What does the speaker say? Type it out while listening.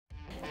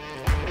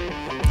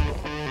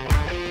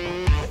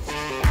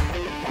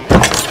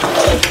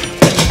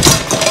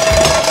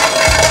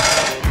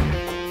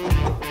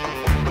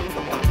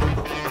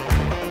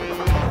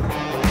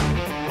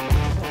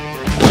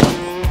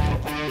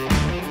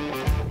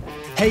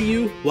Hey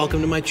you,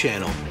 welcome to my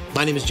channel.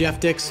 My name is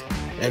Jeff Dix,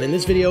 and in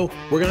this video,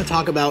 we're gonna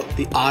talk about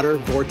the Otter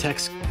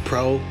Vortex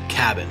Pro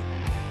Cabin.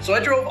 So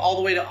I drove all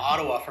the way to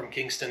Ottawa from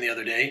Kingston the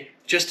other day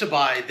just to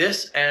buy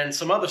this and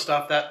some other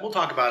stuff that we'll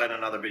talk about in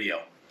another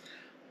video.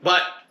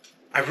 But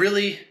I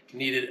really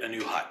needed a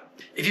new hut.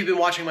 If you've been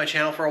watching my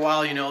channel for a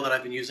while, you know that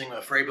I've been using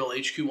a Frabill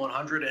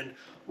HQ100, and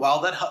while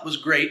that hut was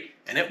great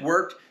and it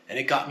worked and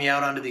it got me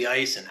out onto the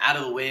ice and out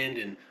of the wind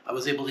and I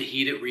was able to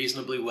heat it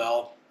reasonably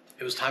well,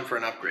 it was time for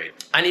an upgrade.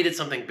 I needed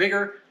something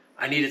bigger,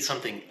 I needed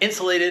something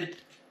insulated,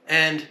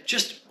 and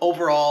just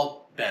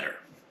overall better.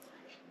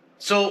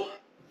 So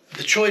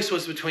the choice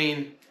was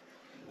between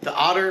the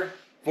Otter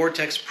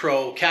Vortex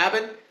Pro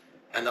Cabin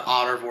and the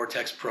Otter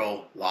Vortex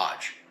Pro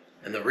Lodge.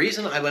 And the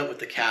reason I went with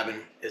the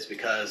cabin is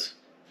because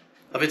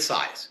of its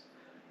size.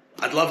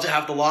 I'd love to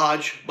have the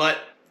Lodge, but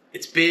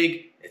it's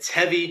big, it's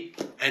heavy,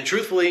 and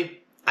truthfully,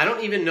 I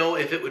don't even know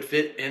if it would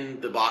fit in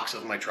the box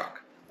of my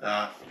truck.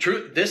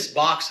 This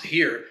box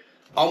here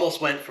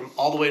almost went from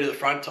all the way to the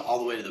front to all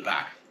the way to the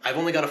back. I've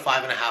only got a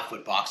 5.5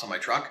 foot box on my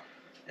truck,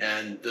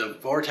 and the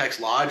Vortex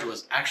Lodge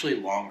was actually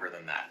longer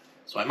than that.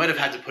 So I might have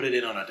had to put it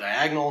in on a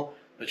diagonal,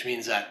 which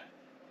means that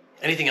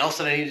anything else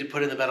that I needed to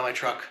put in the bed of my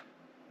truck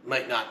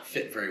might not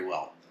fit very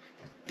well.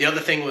 The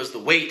other thing was the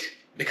weight,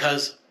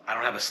 because I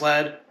don't have a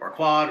sled or a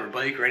quad or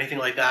bike or anything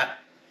like that.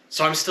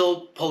 So I'm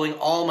still pulling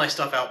all my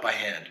stuff out by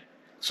hand.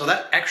 So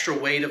that extra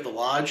weight of the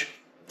Lodge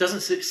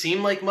doesn't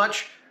seem like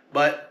much,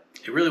 but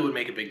it really would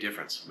make a big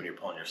difference when you're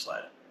pulling your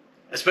sled.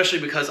 Especially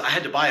because I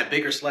had to buy a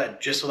bigger sled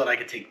just so that I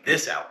could take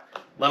this out,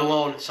 let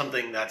alone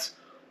something that's,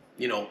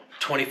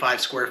 25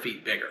 square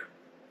feet bigger.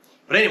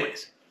 But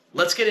anyways,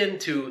 let's get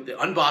into the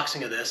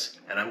unboxing of this,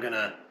 and I'm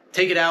gonna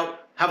take it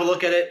out, have a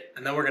look at it,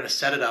 and then we're gonna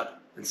set it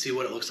up and see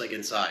what it looks like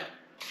inside.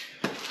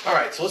 All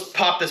right, so let's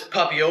pop this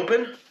puppy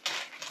open.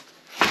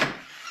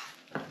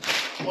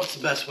 What's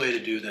the best way to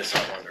do this,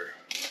 I wonder?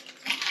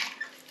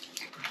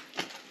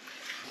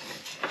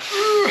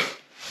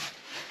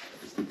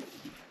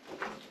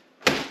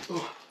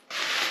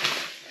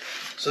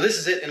 So this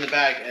is it in the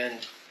bag, and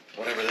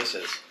whatever this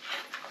is.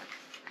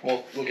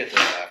 We'll get to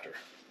that after.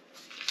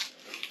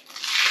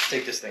 Let's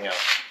take this thing out.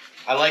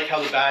 I like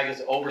how the bag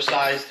is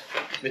oversized.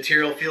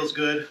 Material feels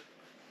good.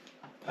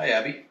 Hi,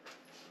 Abby.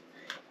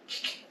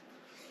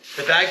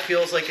 The bag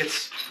feels like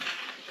it's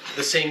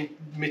the same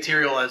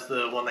material as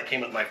the one that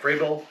came with my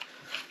Frabill.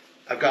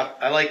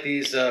 I like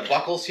these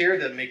buckles here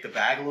that make the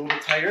bag a little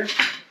bit tighter.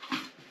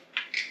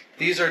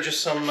 These are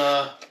just some,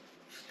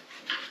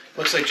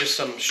 looks like just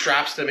some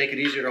straps to make it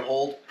easier to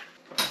hold.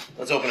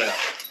 Let's open it up.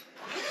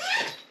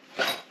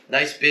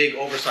 Nice big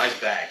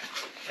oversized bag.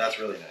 That's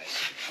really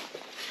nice.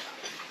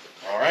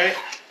 All right.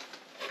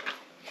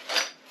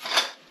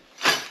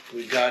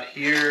 We've got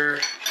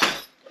here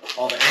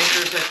all the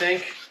anchors, I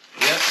think.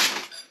 Yep.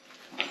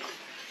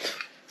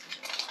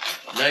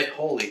 Nice,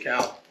 holy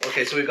cow.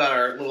 Okay, so we've got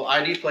our little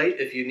ID plate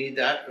if you need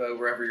that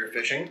wherever you're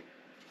fishing.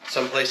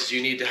 Some places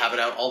you need to have it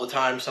out all the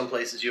time. Some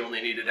places you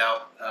only need it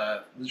out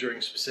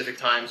during specific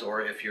times,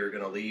 or if you're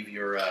going to leave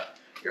your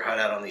hut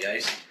out on the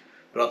ice.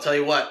 But I'll tell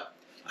you what,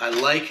 I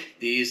like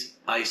these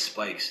ice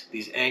spikes,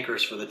 these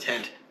anchors for the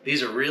tent.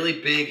 These are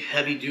really big,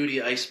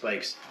 heavy-duty ice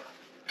spikes.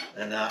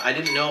 And I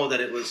didn't know that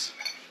it was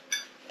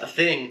a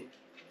thing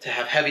to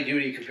have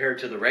heavy-duty compared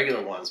to the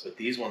regular ones, but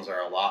these ones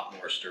are a lot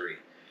more sturdy.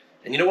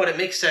 And you know what? It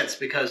makes sense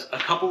because a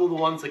couple of the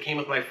ones that came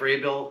with my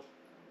Frabill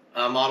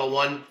Model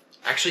 1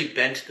 actually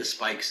bent the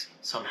spikes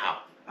somehow.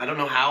 I don't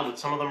know how, but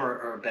some of them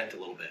are bent a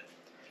little bit.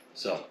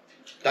 So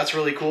that's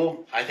really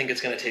cool. I think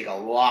it's going to take a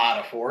lot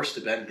of force to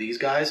bend these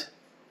guys.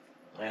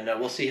 And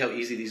we'll see how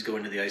easy these go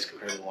into the ice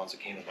compared to the ones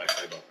that came with my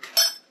Frabill.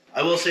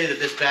 I will say that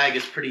this bag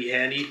is pretty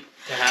handy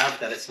to have,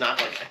 that it's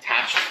not like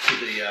attached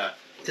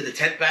to the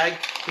tent bag.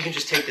 You can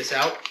just take this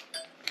out.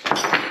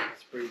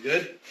 It's pretty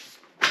good.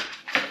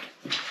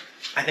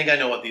 I think I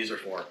know what these are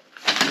for.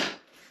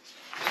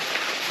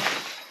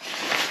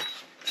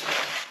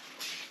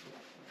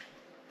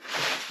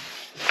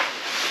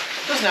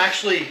 It doesn't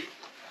actually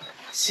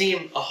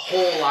seem a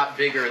whole lot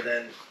bigger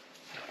than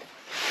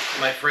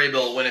my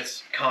Frabill when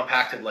it's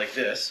compacted like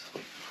this.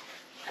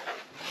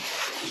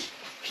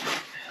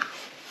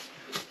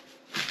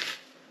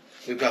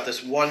 We've got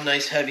this one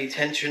nice heavy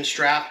tension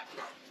strap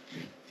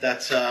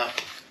that's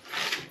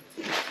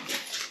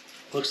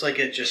looks like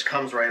it just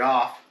comes right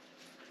off.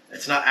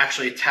 It's not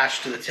actually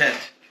attached to the tent.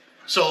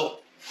 So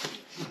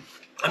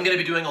I'm going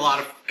to be doing a lot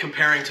of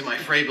comparing to my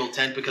Frabill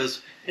tent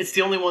because it's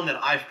the only one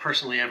that I've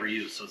personally ever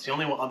used. So it's the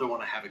only other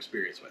one I have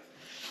experience with.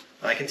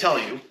 And I can tell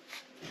you,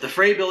 the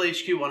Frabill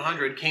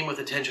HQ100 came with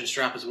a tension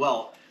strap as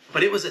well,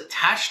 but it was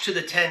attached to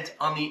the tent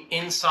on the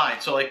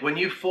inside. So like when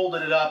you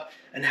folded it up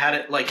and had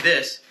it like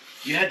this,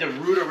 you had to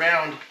root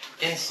around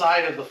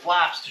inside of the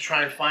flaps to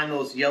try and find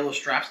those yellow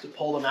straps to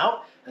pull them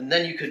out, and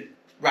then you could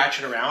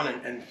ratchet around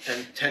and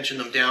tension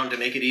them down to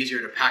make it easier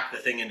to pack the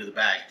thing into the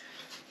bag.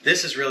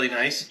 This is really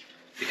nice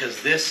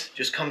because this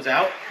just comes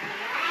out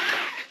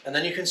and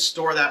then you can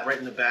store that right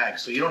in the bag.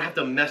 So you don't have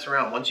to mess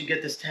around. Once you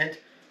get this tent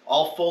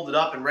all folded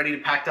up and ready to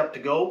packed up to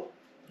go,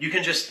 you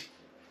can just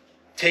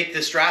take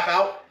the strap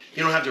out,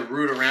 you don't have to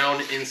root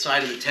around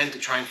inside of the tent to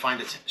try and find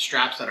the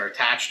straps that are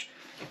attached.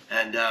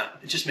 And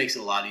it just makes it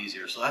a lot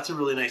easier. So that's a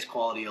really nice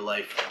quality of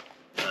life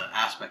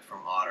aspect from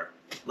Otter.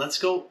 Let's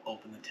go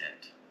open the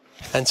tent.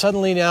 And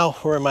suddenly now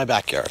we're in my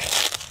backyard.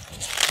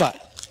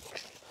 But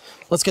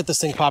let's get this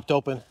thing popped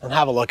open and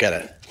have a look at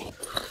it.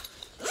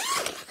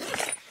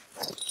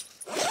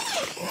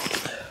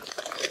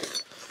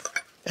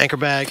 Anchor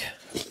bag.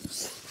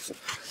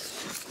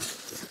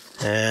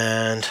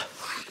 And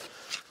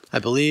I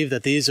believe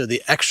that these are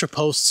the extra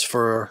posts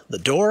for the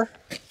door,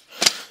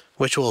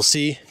 which we'll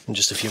see in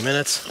just a few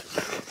minutes.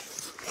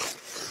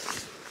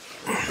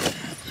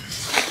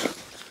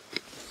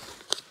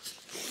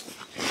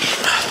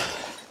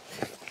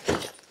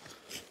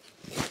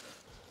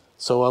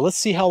 So let's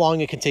see how long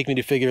it can take me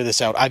to figure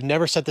this out. I've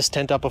never set this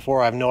tent up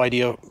before. I have no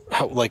idea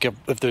how, like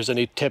if there's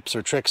any tips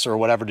or tricks or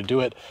whatever to do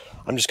it.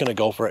 I'm just gonna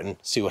go for it and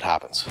see what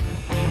happens.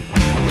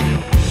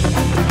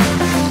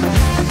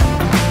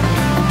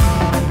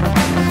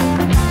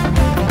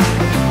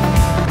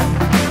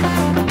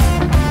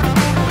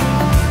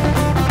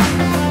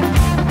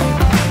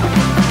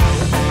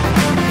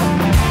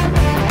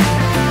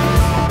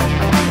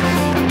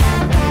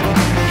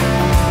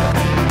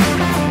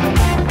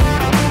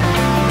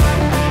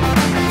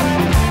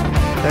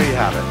 There you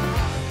have it.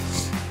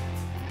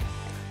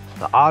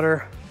 The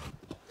Otter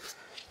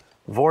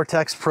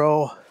Vortex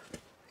Pro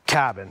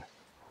Cabin.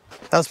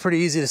 That was pretty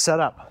easy to set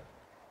up.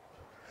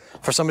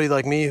 For somebody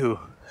like me who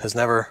has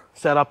never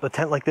set up a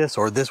tent like this,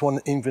 or this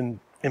one even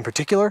in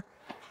particular,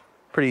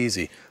 pretty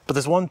easy. But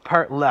there's one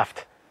part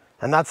left,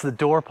 and that's the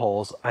door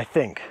poles, I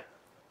think.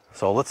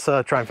 So let's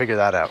try and figure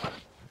that out.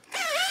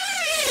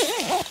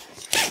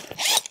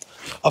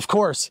 Of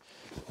course,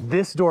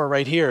 this door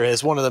right here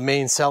is one of the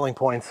main selling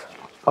points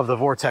of the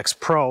Vortex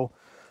Pro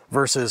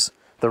versus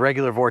the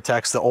regular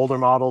Vortex, the older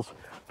models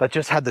that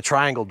just had the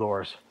triangle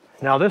doors.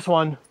 Now this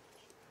one,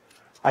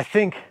 I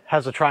think,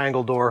 has a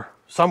triangle door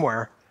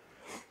somewhere.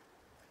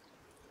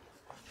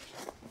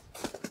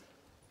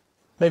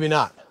 Maybe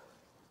not.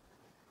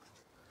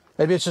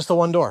 Maybe it's just the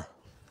one door.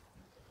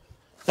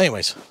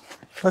 Anyways,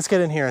 let's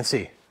get in here and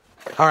see.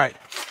 All right,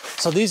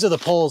 so these are the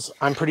poles,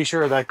 I'm pretty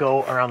sure, that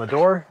go around the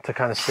door to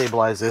kind of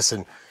stabilize this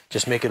and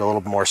just make it a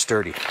little more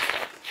sturdy.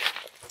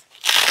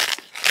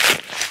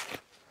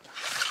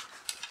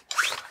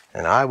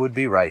 And I would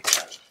be right.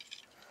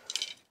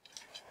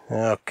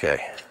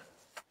 Okay.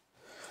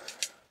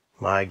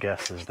 My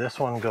guess is this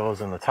one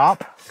goes in the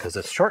top because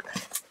it's short.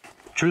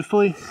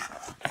 Truthfully,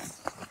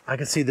 I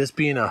can see this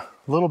being a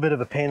little bit of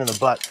a pain in the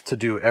butt to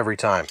do every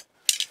time.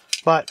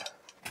 But,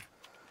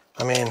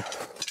 I mean,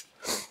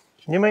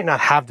 you might not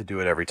have to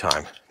do it every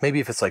time. Maybe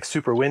if it's like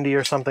super windy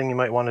or something, you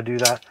might want to do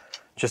that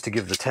just to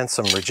give the tent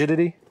some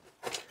rigidity.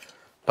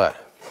 But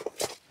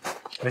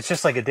if it's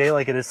just like a day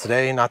like it is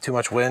today, not too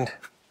much wind,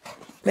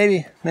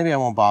 maybe I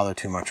won't bother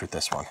too much with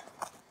this one.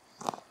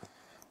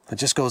 It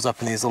just goes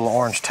up in these little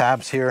orange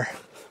tabs here.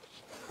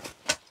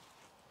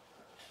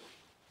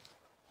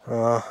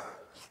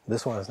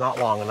 This one is not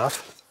long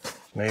enough.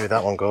 Maybe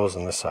that one goes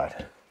on this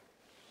side.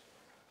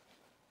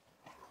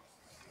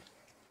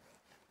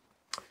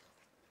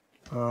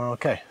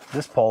 Okay,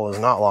 this pole is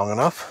not long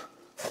enough.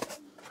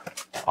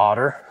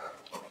 Otter.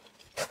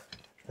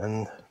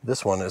 And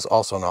this one is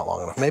also not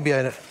long enough. Maybe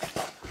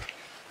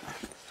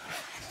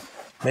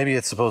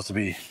it's supposed to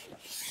be,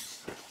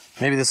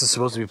 maybe this is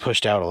supposed to be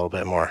pushed out a little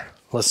bit more.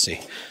 Let's see.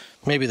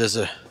 Maybe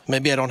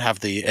I don't have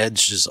the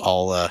edges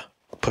all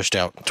pushed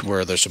out to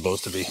where they're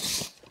supposed to be.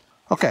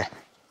 Okay.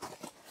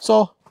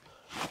 So,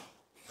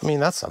 I mean,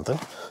 that's something.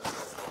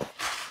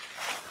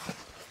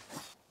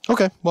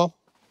 Okay, well,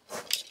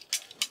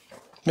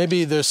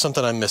 maybe there's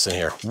something I'm missing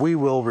here. We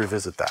will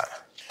revisit that.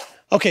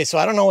 Okay, so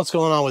I don't know what's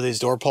going on with these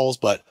door poles,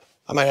 but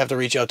I might have to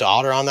reach out to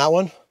Otter on that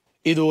one.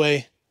 Either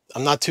way,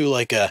 I'm not too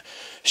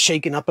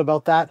shaken up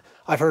about that.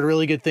 I've heard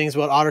really good things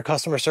about Otter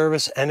customer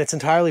service, and it's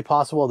entirely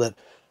possible that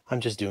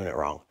I'm just doing it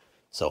wrong.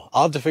 So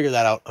I'll have to figure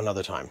that out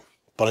another time.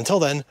 But until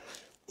then,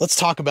 let's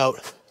talk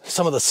about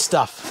some of the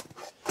stuff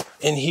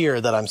in here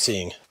that I'm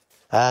seeing.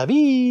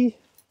 Abby!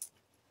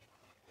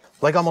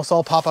 Like almost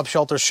all pop-up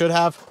shelters should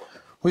have,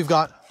 we've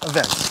got a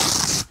vent.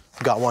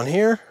 We've got one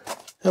here,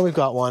 and we've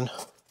got one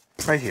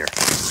right here.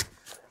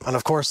 And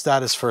of course,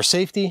 that is for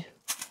safety.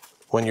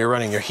 When you're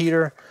running your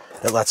heater,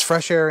 it lets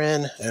fresh air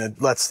in, and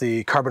it lets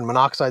the carbon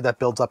monoxide that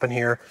builds up in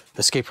here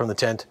escape from the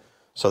tent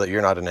so that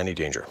you're not in any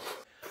danger.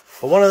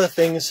 But one of the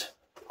things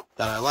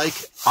that I like,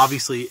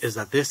 obviously, is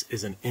that this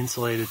is an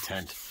insulated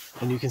tent.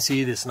 And you can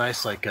see this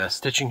nice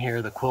stitching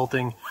here, the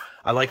quilting.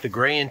 I like the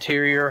gray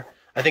interior.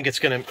 I think it's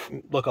gonna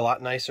look a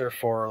lot nicer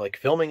for like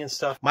filming and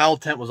stuff. My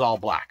old tent was all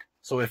black.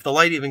 So if the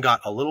light even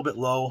got a little bit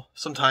low,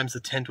 sometimes the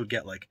tent would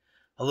get like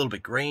a little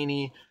bit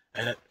grainy,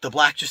 and the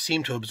black just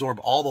seemed to absorb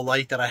all the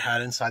light that I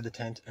had inside the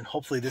tent. And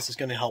hopefully this is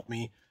gonna help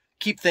me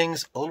keep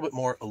things a little bit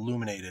more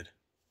illuminated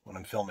when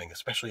I'm filming,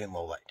 especially in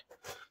low light.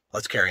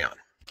 Let's carry on.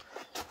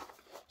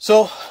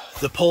 So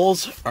the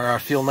poles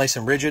feel nice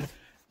and rigid.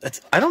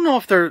 I don't know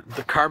if they're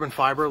the carbon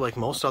fiber like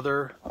most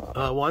other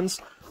ones.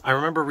 I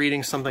remember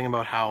reading something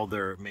about how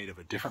they're made of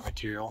a different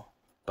material,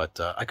 but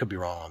I could be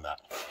wrong on that.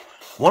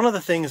 One of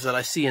the things that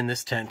I see in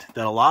this tent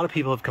that a lot of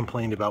people have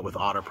complained about with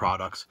Otter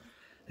products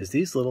is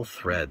these little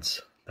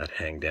threads that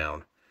hang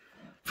down.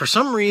 For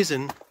some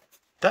reason,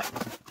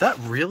 that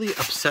really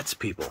upsets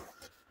people.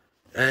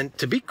 And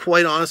to be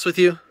quite honest with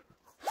you,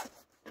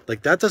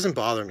 like, that doesn't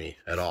bother me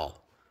at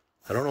all.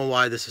 I don't know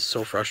why this is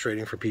so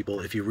frustrating for people.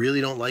 If you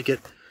really don't like it,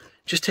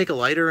 just take a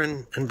lighter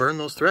and burn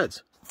those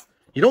threads.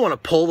 You don't want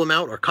to pull them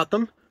out or cut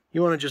them.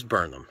 You want to just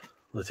burn them.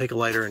 Take a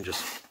lighter and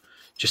just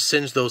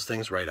singe those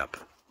things right up.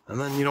 And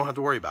then you don't have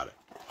to worry about it.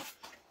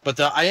 But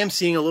I am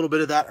seeing a little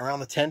bit of that around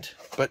the tent.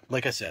 But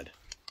like I said,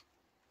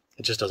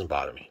 it just doesn't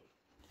bother me.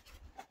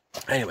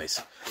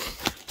 Anyways,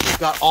 we've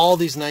got all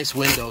these nice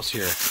windows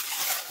here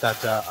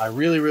that I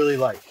really, really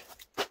like.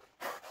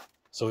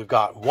 So we've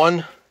got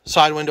one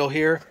side window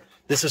here.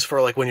 This is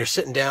for like when you're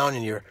sitting down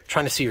and you're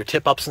trying to see your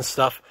tip-ups and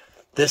stuff.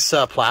 This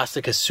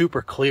plastic is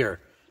super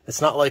clear.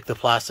 It's not like the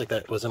plastic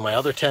that was in my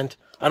other tent.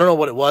 I don't know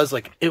what it was.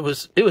 Like, it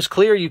was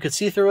clear, you could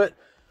see through it,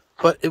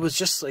 but it was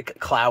just like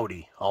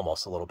cloudy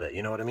almost a little bit,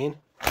 you know what I mean?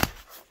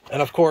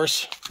 And of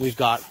course, we've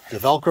got the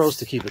Velcros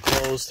to keep it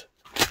closed,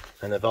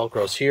 and the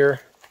Velcros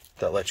here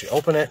that let you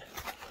open it.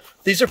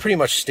 These are pretty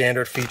much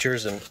standard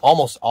features in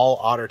almost all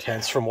Otter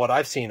tents from what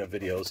I've seen of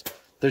videos.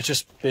 There's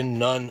just been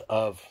none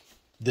of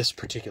this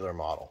particular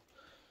model.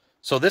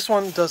 So this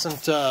one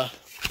doesn't have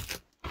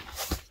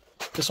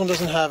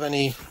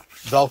any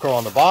Velcro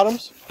on the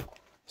bottoms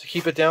to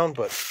keep it down,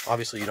 but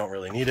obviously you don't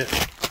really need it.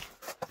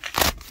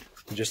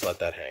 You just let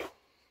that hang.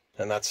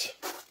 And that's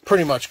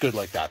pretty much good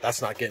like that.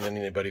 That's not getting in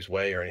anybody's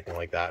way or anything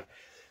like that.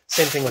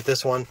 Same thing with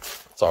this one.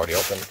 It's already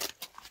open.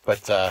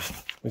 But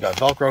we got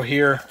Velcro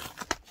here.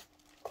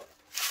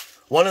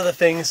 One of the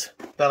things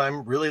that I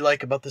really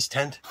like about this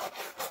tent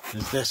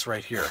is this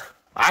right here.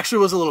 I actually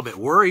was a little bit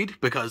worried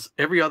because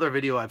every other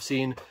video I've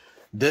seen,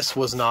 this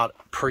was not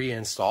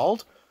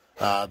pre-installed.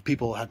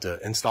 People had to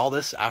install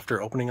this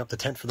after opening up the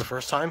tent for the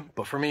first time.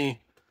 But for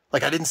me,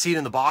 like, I didn't see it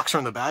in the box or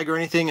in the bag or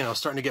anything, and I was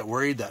starting to get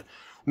worried that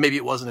maybe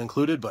it wasn't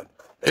included, but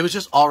it was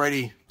just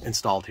already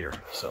installed here.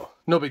 So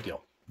no big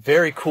deal.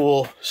 Very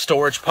cool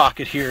storage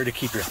pocket here to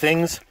keep your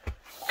things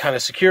kind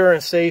of secure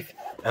and safe.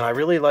 And I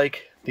really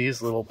like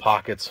these little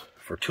pockets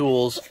for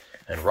tools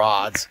and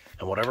rods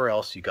and whatever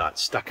else you got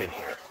stuck in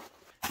here.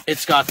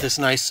 It's got this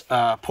nice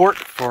port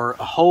for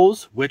a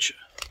hose, which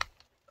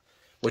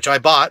I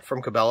bought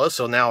from Cabela.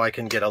 So now I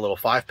can get a little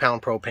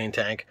 5-pound propane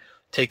tank,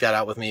 take that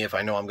out with me if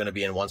I know I'm going to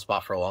be in one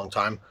spot for a long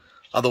time.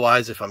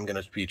 Otherwise, if I'm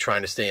going to be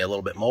trying to stay a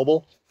little bit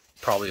mobile,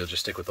 probably I'll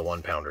just stick with the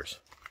 1-pounders.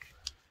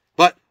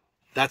 But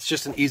that's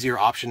just an easier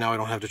option now. I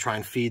don't have to try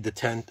and feed the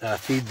tent,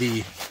 feed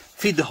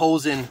the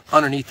hose in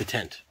underneath the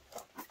tent.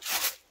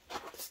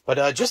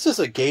 But just as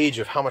a gauge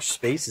of how much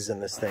space is in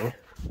this thing,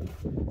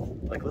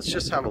 like, let's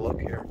just have a look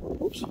here.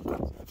 Oops,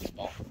 that's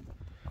ball.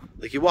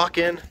 Like, you walk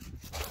in,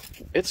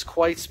 it's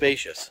quite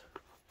spacious.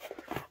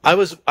 I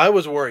was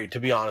worried, to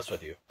be honest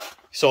with you.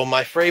 So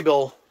my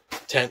Frabill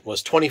tent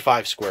was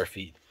 25 square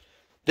feet.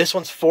 This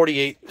one's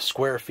 48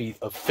 square feet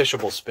of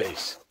fishable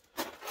space.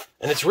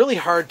 And it's really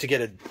hard to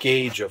get a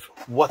gauge of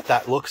what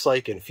that looks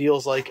like and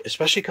feels like,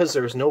 especially because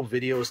there's no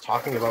videos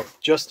talking about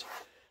just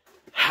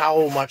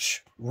how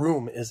much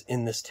room is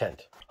in this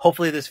tent.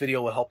 Hopefully this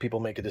video will help people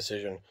make a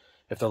decision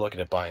if they're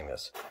looking at buying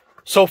this.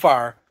 So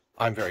far,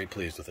 I'm very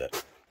pleased with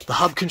it. The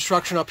hub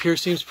construction up here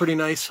seems pretty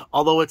nice,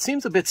 although it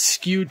seems a bit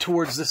skewed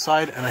towards this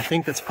side, and I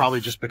think that's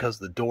probably just because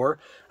of the door,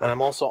 and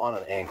I'm also on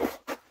an angle.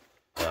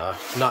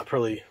 Not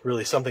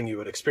really something you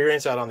would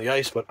experience out on the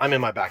ice, but I'm in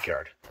my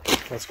backyard.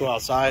 Let's go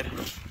outside,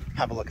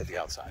 have a look at the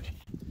outside.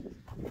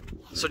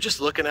 So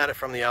just looking at it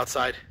from the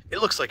outside, it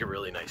looks like a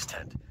really nice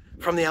tent.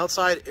 From the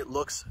outside, it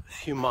looks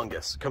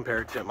humongous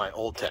compared to my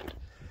old tent.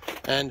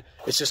 And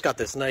it's just got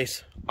this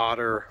nice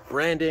Otter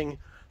branding.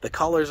 The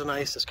colors are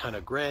nice, it's kind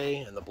of gray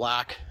and the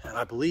black. And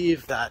I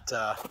believe that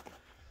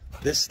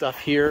this stuff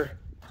here,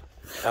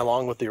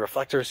 along with the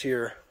reflectors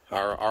here,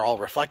 are all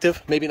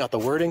reflective. Maybe not the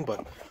wording,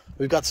 but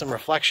we've got some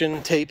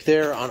reflection tape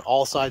there on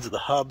all sides of the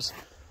hubs.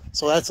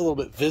 So that's a little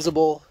bit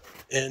visible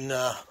in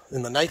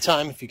the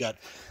nighttime if you got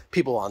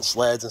people on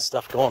sleds and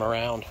stuff going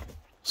around.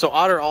 So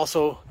Otter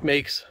also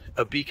makes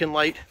a beacon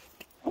light,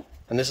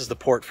 and this is the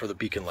port for the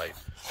beacon light.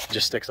 It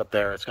just sticks up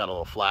there. It's got a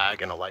little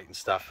flag and a light and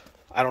stuff.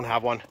 I don't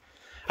have one.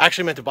 I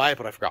actually meant to buy it,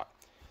 but I forgot.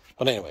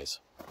 But anyways,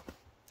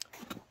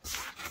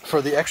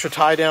 for the extra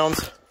tie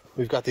downs,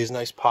 we've got these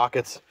nice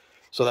pockets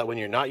so that when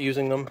you're not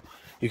using them,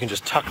 you can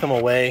just tuck them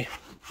away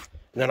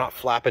and they're not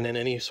flapping in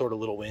any sort of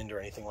little wind or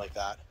anything like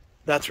that.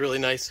 That's really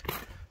nice.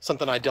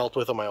 Something I dealt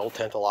with on my old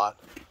tent a lot.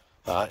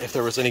 If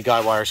there was any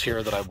guy wires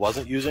here that I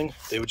wasn't using,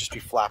 they would just be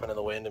flapping in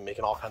the wind and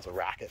making all kinds of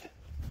racket.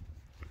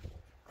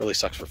 Really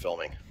sucks for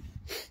filming.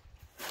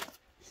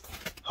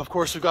 Of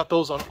course, we've got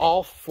those on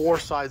all 4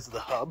 sides of the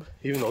hub,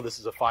 even though this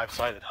is a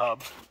 5-sided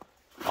hub.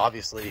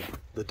 Obviously,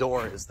 the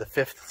door is the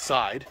 5th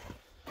side,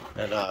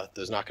 and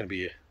there's not going to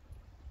be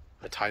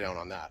a tie down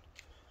on that.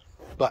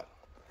 But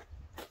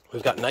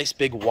we've got nice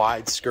big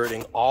wide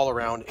skirting all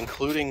around,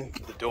 including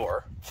the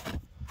door.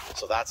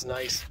 so that's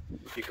nice.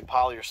 You can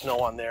pile your snow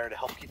on there to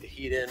help keep the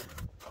heat in.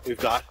 We've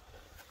got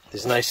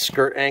these nice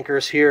skirt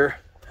anchors here,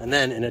 and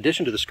then in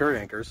addition to the skirt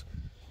anchors,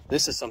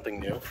 this is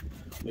something new.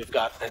 We've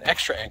got an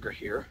extra anchor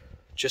here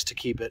just to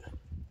keep it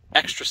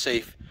extra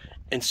safe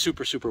in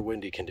super, super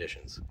windy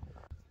conditions.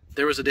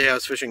 There was a day I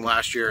was fishing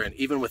last year, and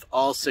even with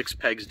all 6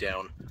 pegs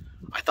down,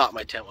 I thought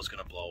my tent was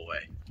going to blow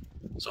away.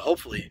 So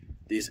hopefully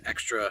these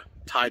extra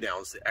tie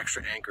downs, the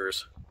extra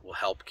anchors, will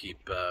help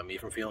keep me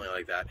from feeling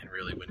like that in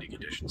really windy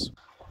conditions.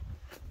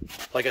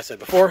 Like I said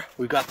before,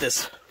 we've got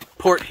this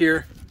port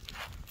here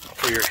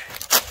for your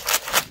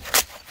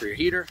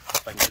heater.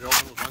 If I can get it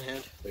open with one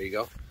hand, there you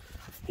go.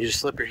 You just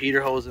slip your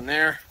heater hose in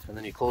there, and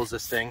then you close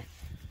this thing.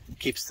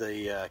 Keeps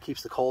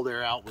the cold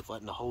air out with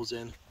letting the hose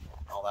in,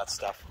 all that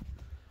stuff.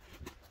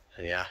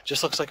 And yeah,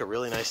 just looks like a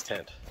really nice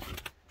tent.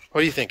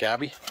 What do you think,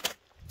 Abby?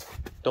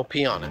 Don't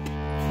pee on it.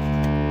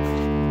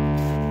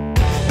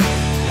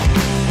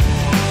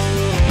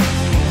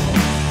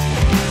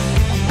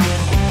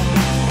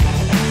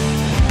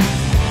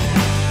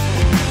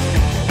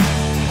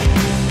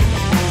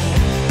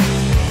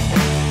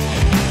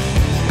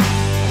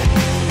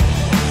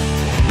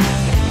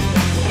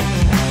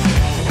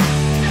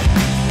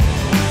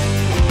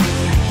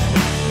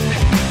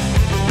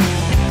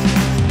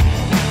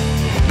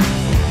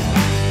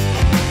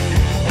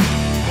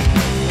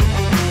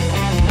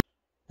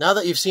 Now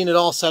that you've seen it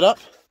all set up,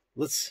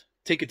 let's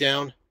take it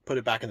down, put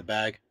it back in the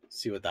bag,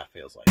 see what that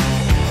feels like.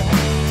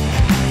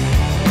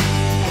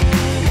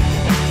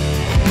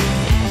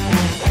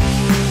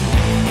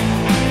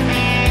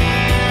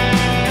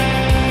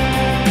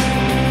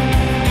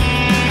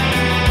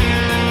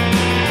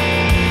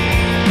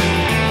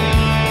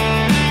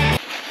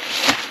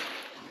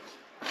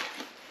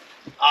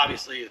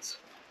 Obviously, it's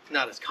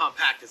not as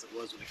compact as it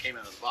was when it came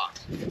out of the box.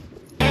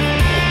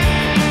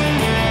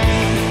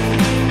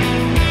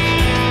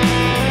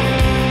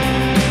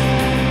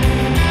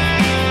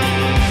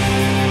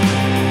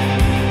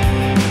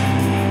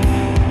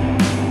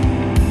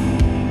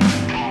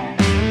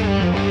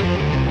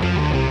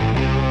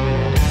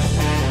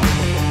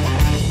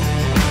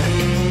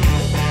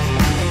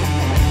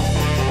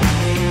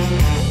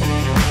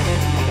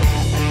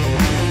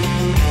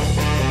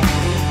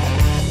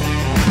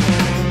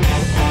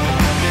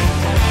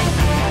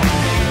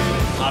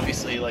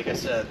 Obviously, like I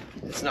said,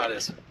 it's not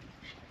as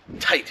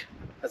tight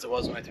as it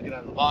was when I took it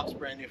out of the box,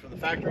 brand new from the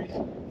factory.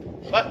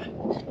 But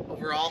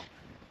overall,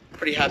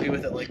 pretty happy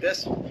with it like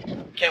this.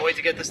 Can't wait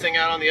to get this thing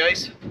out on the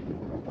ice.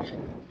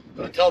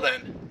 But until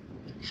then,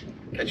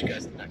 catch you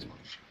guys in the next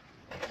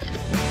one.